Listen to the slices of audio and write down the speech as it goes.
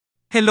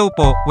Hello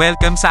po,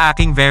 welcome sa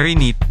aking very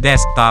neat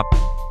desktop.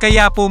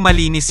 Kaya po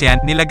malinis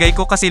yan, nilagay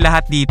ko kasi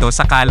lahat dito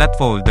sa kalat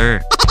folder.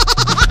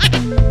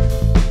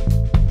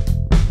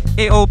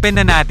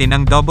 E-open na natin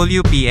ang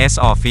WPS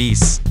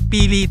Office.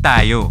 Pili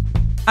tayo.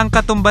 Ang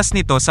katumbas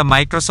nito sa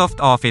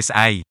Microsoft Office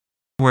ay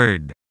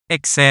Word,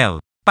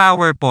 Excel,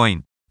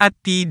 PowerPoint, at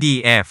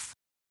PDF.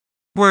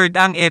 Word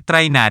ang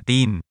e-try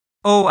natin.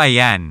 Oh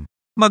ayan.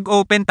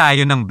 Mag-open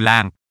tayo ng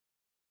blank.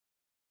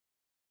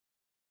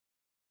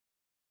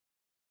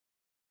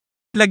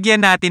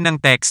 Lagyan natin ng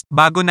text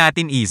bago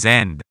natin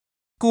i-send.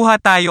 Kuha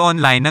tayo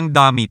online ng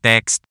dummy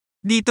text,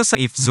 dito sa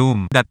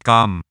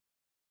ifzoom.com.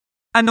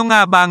 Ano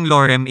nga ba ang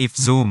lorem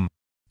ipsum?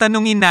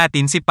 Tanungin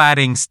natin si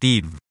paring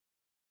Steve.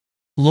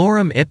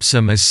 Lorem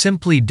ipsum is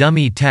simply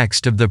dummy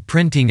text of the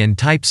printing and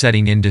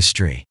typesetting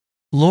industry.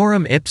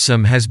 Lorem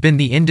ipsum has been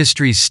the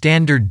industry's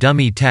standard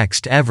dummy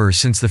text ever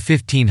since the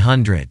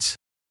 1500s.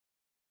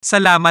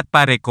 Salamat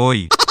pare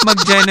Koy.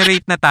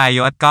 Mag-generate na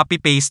tayo at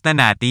copy-paste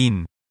na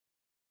natin.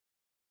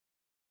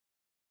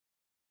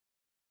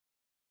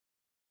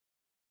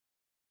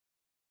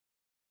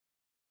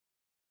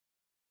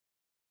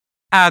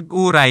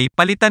 Ag-uray,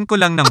 palitan ko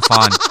lang ng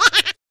font.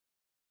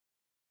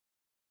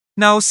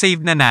 Now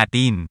save na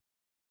natin.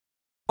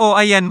 O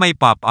ayan may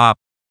pop-up.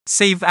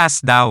 Save as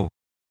daw.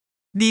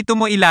 Dito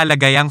mo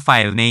ilalagay ang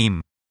file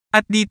name.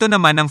 At dito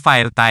naman ang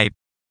file type.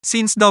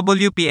 Since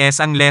WPS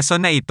ang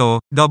lesson na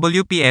ito,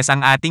 WPS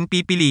ang ating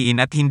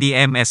pipiliin at hindi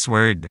MS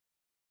Word.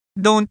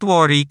 Don't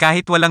worry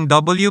kahit walang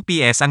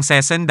WPS ang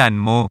sesendan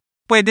mo.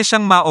 Pwede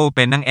siyang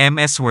ma-open ng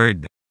MS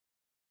Word.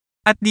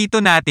 At dito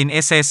natin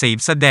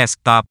ese-save sa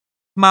desktop.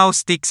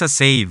 Mouse stick sa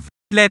save.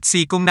 Let's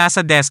see kung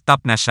nasa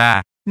desktop na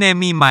siya.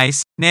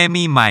 Minimize,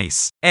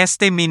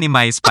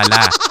 minimize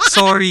pala.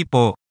 Sorry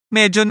po.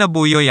 Medyo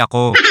nabuyoy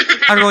ako.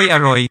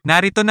 Aroy,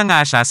 narito na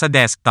nga siya sa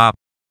desktop.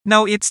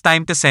 Now it's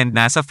time to send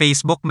na sa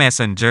Facebook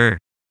Messenger.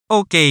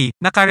 Okay,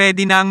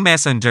 naka-ready na ang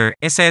Messenger,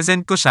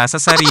 send ko siya sa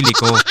sarili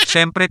ko.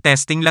 Syempre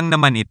testing lang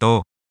naman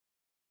ito.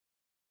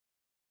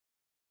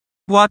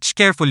 Watch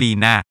carefully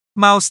na.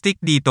 Mouse stick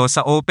dito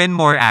sa Open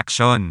More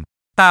action.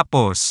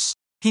 Tapos,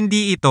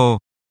 hindi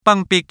ito,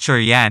 pang picture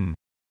yan.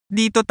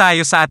 Dito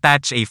tayo sa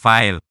Attach a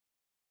File.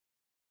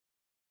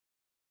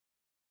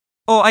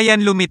 O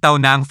ayan lumitaw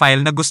na ang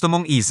file na gusto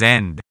mong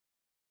i-send.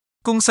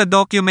 Kung sa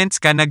documents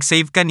ka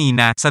nag-save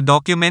kanina, sa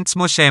documents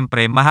mo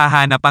syempre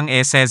mahahanap ang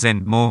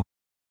e-send mo.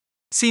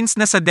 Since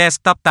nasa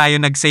desktop tayo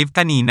nag-save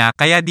kanina,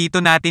 kaya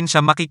dito natin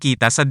siya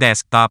makikita sa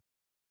desktop.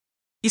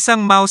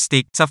 Isang mouse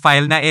tick sa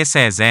file na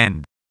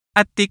e-send.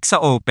 At tick sa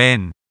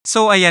open.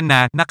 So ayan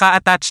na,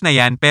 naka-attach na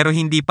yan pero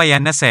hindi pa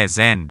yan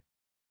na-send.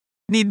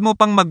 Need mo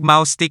pang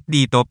mag-mouse stick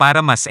dito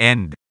para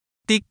mas-end.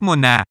 Tick mo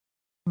na.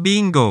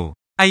 Bingo!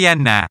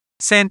 Ayan na,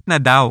 sent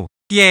na daw.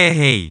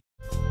 Yehey!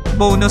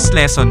 Bonus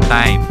lesson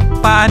time.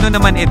 Paano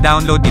naman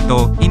e-download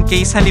ito, in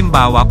case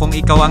halimbawa kung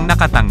ikaw ang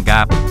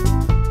nakatanggap?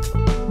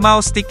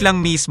 Mouse stick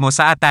lang mismo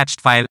sa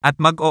attached file at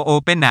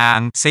mag-o-open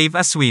na ang Save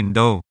as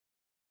window.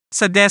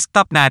 Sa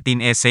desktop natin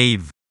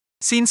e-save.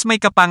 Since may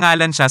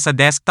kapangalan siya sa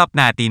desktop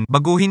natin,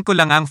 baguhin ko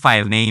lang ang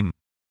file name.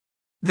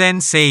 Then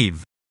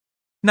save.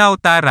 Now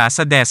tara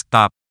sa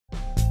desktop.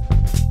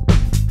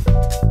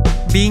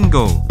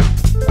 Bingo!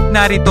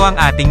 Narito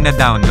ang ating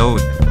na-download.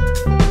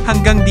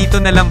 Hanggang dito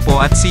na lang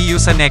po at see you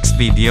sa next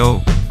video.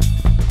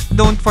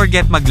 Don't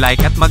forget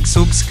mag-like at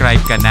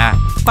mag-subscribe ka na,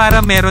 para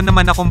meron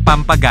naman akong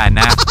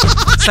pampagana.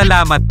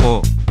 Salamat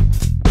po.